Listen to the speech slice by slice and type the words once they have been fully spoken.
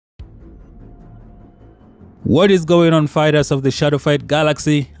What is going on, fighters of the Shadow Fight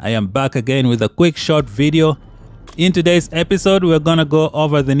Galaxy? I am back again with a quick short video. In today's episode, we're gonna go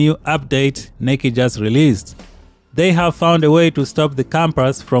over the new update Neki just released. They have found a way to stop the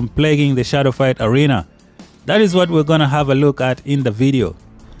campers from plaguing the Shadow Fight arena. That is what we're gonna have a look at in the video.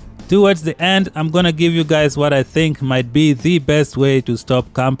 Towards the end, I'm gonna give you guys what I think might be the best way to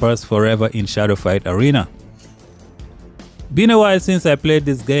stop campers forever in Shadow Fight arena. Been a while since I played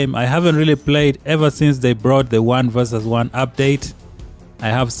this game. I haven't really played ever since they brought the 1 vs 1 update. I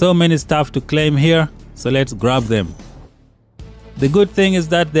have so many stuff to claim here, so let's grab them. The good thing is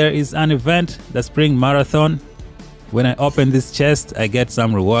that there is an event, the Spring Marathon. When I open this chest, I get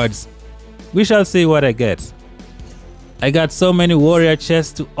some rewards. We shall see what I get. I got so many warrior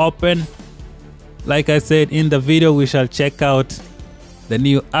chests to open. Like I said in the video, we shall check out the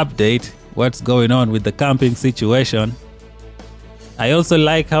new update, what's going on with the camping situation. I also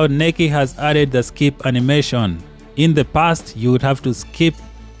like how Neki has added the skip animation. In the past, you would have to skip,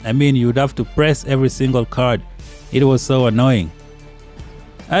 you would have to press every single card. It was so annoying.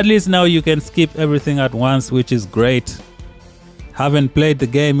 At least now you can skip everything at once, which is great. Haven't played the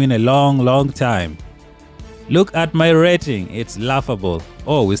game in a long time. Look at my rating, it's laughable.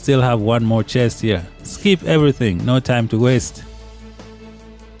 Oh, we still have one more chest here. Skip everything, no time to waste.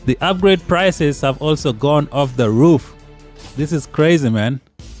 The upgrade prices have also gone off the roof. This is crazy, man.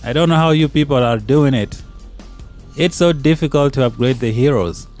 I don't know how you people are doing it. It's so difficult to upgrade the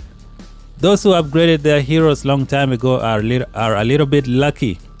heroes. Those who upgraded their heroes long time ago are a little bit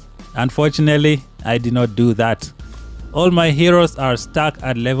lucky. Unfortunately, I did not do that. All my heroes are stuck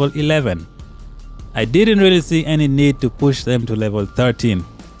at level 11. I didn't really see any need to push them to level 13.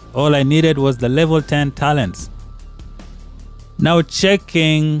 All I needed was the level 10 talents. Now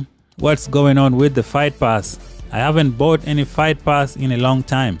checking what's going on with the fight pass. I haven't bought any fight pass in a long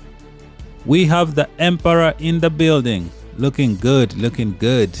time. We have the Emperor in the building. Looking good, looking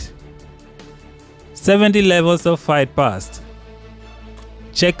good. 70 levels of fight pass.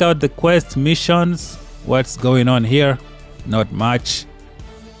 Check out the quest missions. What's going on here? Not much.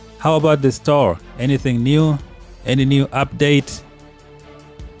 How about the store? Anything new? Any new update?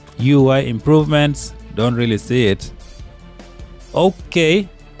 UI improvements? Don't really see it. Okay.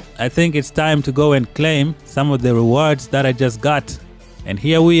 I think it's time to go and claim some of the rewards that I just got. And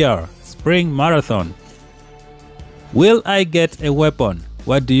here we are, Spring Marathon. Will I get a weapon?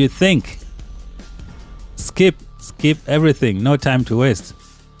 What do you think? Skip everything, no time to waste.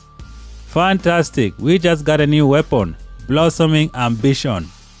 Fantastic, we just got a new weapon, Blossoming Ambition.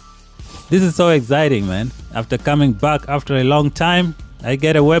 This is so exciting, man. After coming back after a long time, I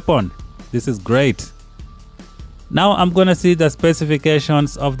get a weapon. This is great. Now I'm gonna see the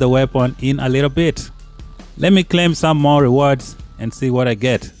specifications of the weapon in a little bit. Let me claim some more rewards and see what I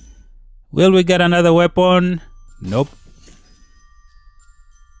get. Will we get another weapon? Nope.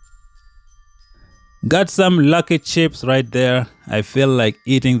 Got some lucky chips right there. I feel like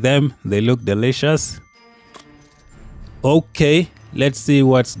eating them. They look delicious. Okay, let's see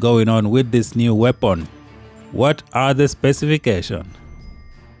what's going on with this new weapon. What are the specifications?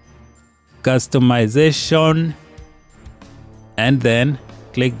 Customization. And then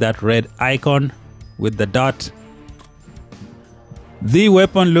click that red icon with the dot. The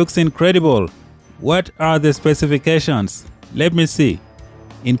weapon looks incredible. What are the specifications? Let me see.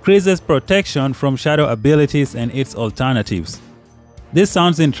 Increases protection from shadow abilities and its alternatives. This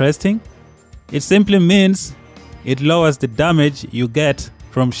sounds interesting. It simply means it lowers the damage you get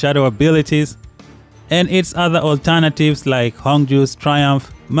from shadow abilities and its other alternatives like Hongju's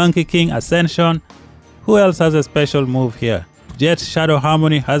Triumph, Monkey King Ascension. Who else has a special move here? Jet Shadow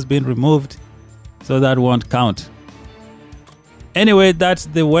Harmony has been removed, so that won't count. Anyway, that's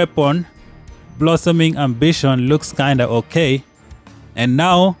the weapon. Blossoming Ambition looks kinda okay. And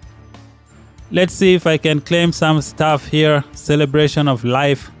now, let's see if I can claim some stuff here. Celebration of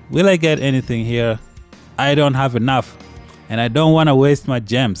Life. Will I get anything here? I don't have enough. And I don't want to waste my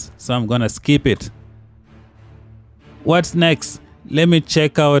gems, so I'm gonna skip it. What's next? Let me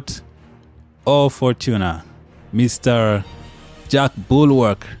check out Oh Fortuna. Mr. Jack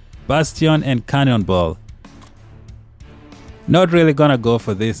Bulwark, Bastion and Cannonball. Not really gonna go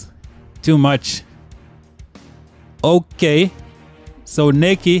for this. Too much. Okay, so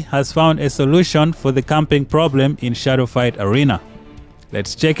Neki has found a solution for the camping problem in Shadow Fight Arena.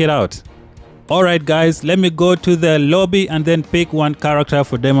 Let's check it out. Alright guys, let me go to the lobby and then pick one character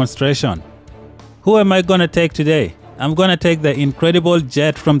for demonstration. Who am I gonna take today? I'm gonna take the Incredible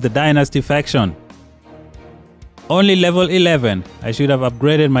Jet from the Dynasty faction. Only level 11. I should have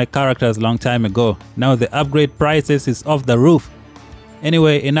upgraded my characters long time ago. Now the upgrade prices is off the roof.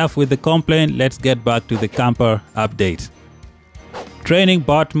 Anyway, enough with the complaint, let's get back to the camper update. Training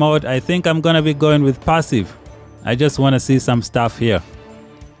bot mode, I think I'm gonna be going with passive. I just wanna see some stuff here.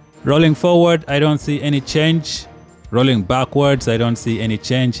 Rolling forward, I don't see any change. Rolling backwards, I don't see any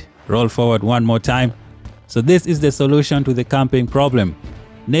change. Roll forward one more time. So this is the solution to the camping problem.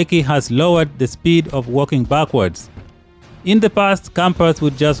 Neki has lowered the speed of walking backwards. In the past, campers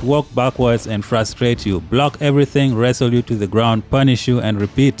would just walk backwards and frustrate you, block everything, wrestle you to the ground, punish you and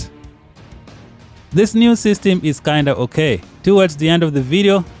repeat. This new system is kinda okay. Towards the end of the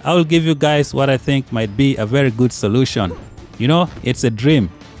video, I will give you guys what I think might be a very good solution. You know, it's a dream.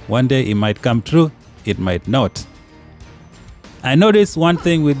 One day it might come true, it might not. I noticed one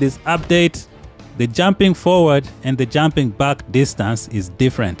thing with this update, the jumping forward and the jumping back distance is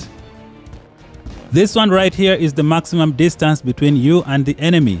different. This one right here is the maximum distance between you and the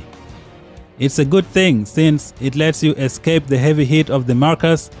enemy. It's a good thing since it lets you escape the heavy heat of the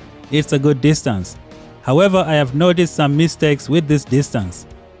markers. It's a good distance. However, I have noticed some mistakes with this distance.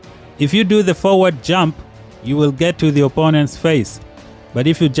 If you do the forward jump, you will get to the opponent's face. But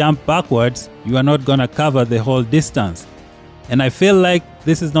if you jump backwards, you are not gonna cover the whole distance. And I feel like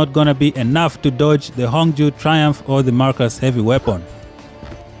this is not gonna be enough to dodge the Hongju Triumph or the Marker's heavy weapon.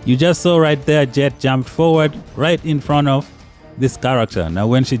 You just saw right there Jet jumped forward right in front of this character. Now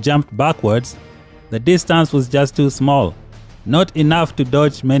when she jumped backwards, the distance was just too small. Not enough to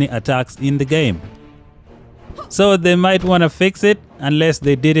dodge many attacks in the game. So they might want to fix it unless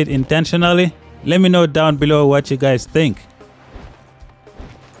they did it intentionally. Let me know down below what you guys think.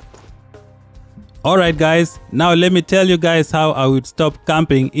 Alright guys, now let me tell you guys how I would stop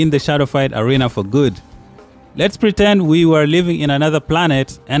camping in the Shadowfight arena for good. Let's pretend we were living in another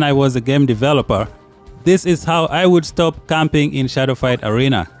planet and I was a game developer. This is how I would stop camping in Shadowfight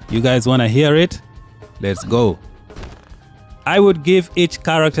arena. You guys wanna hear it? Let's go. I would give each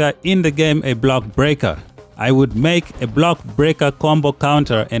character in the game a block breaker. I would make a block breaker combo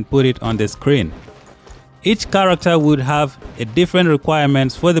counter and put it on the screen. Each character would have a different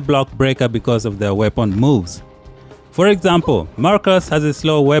requirements for the block breaker because of their weapon moves. For example, Marcus has a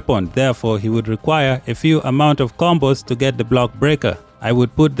slow weapon, therefore he would require a few amount of combos to get the block breaker. I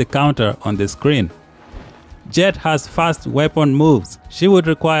would put the counter on the screen. Jet has fast weapon moves. She would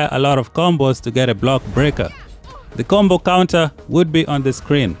require a lot of combos to get a block breaker. The combo counter would be on the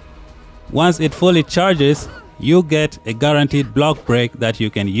screen. Once it fully charges, you get a guaranteed block break that you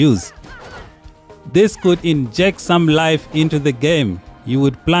can use. This could inject some life into the game. You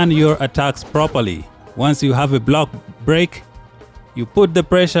would plan your attacks properly. Once you have a block break, you put the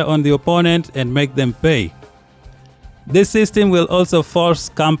pressure on the opponent and make them pay. This system will also force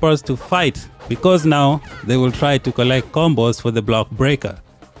campers to fight because now they will try to collect combos for the block breaker.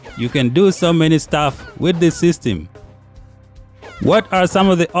 You can do so many stuff with this system. What are some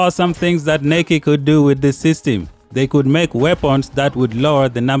of the awesome things that Neki could do with this system? They could make weapons that would lower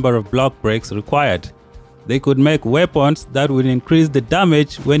the number of block breaks required. They could make weapons that would increase the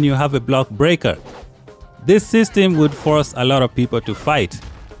damage when you have a block breaker. This system would force a lot of people to fight.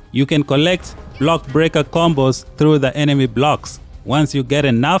 You can collect block breaker combos through the enemy blocks. Once you get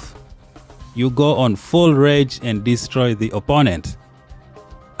enough, you go on full rage and destroy the opponent.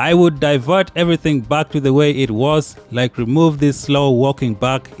 I would divert everything back to the way it was, like remove this slow walking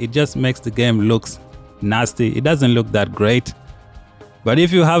back. It just makes the game looks nasty. It doesn't look that great. But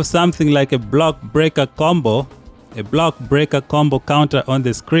if you have something like a block breaker combo, a block breaker combo counter on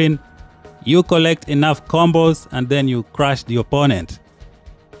the screen, you collect enough combos and then you crush the opponent.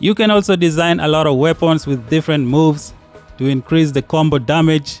 You can also design a lot of weapons with different moves to increase the combo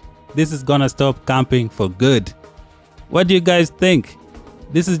damage. This is gonna stop camping for good. What do you guys think?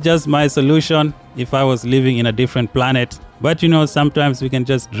 This is just my solution if I was living in a different planet. But you know, sometimes we can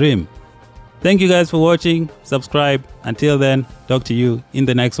just dream. Thank you guys for watching. Subscribe. Until then, talk to you in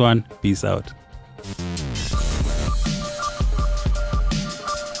the next one. Peace out.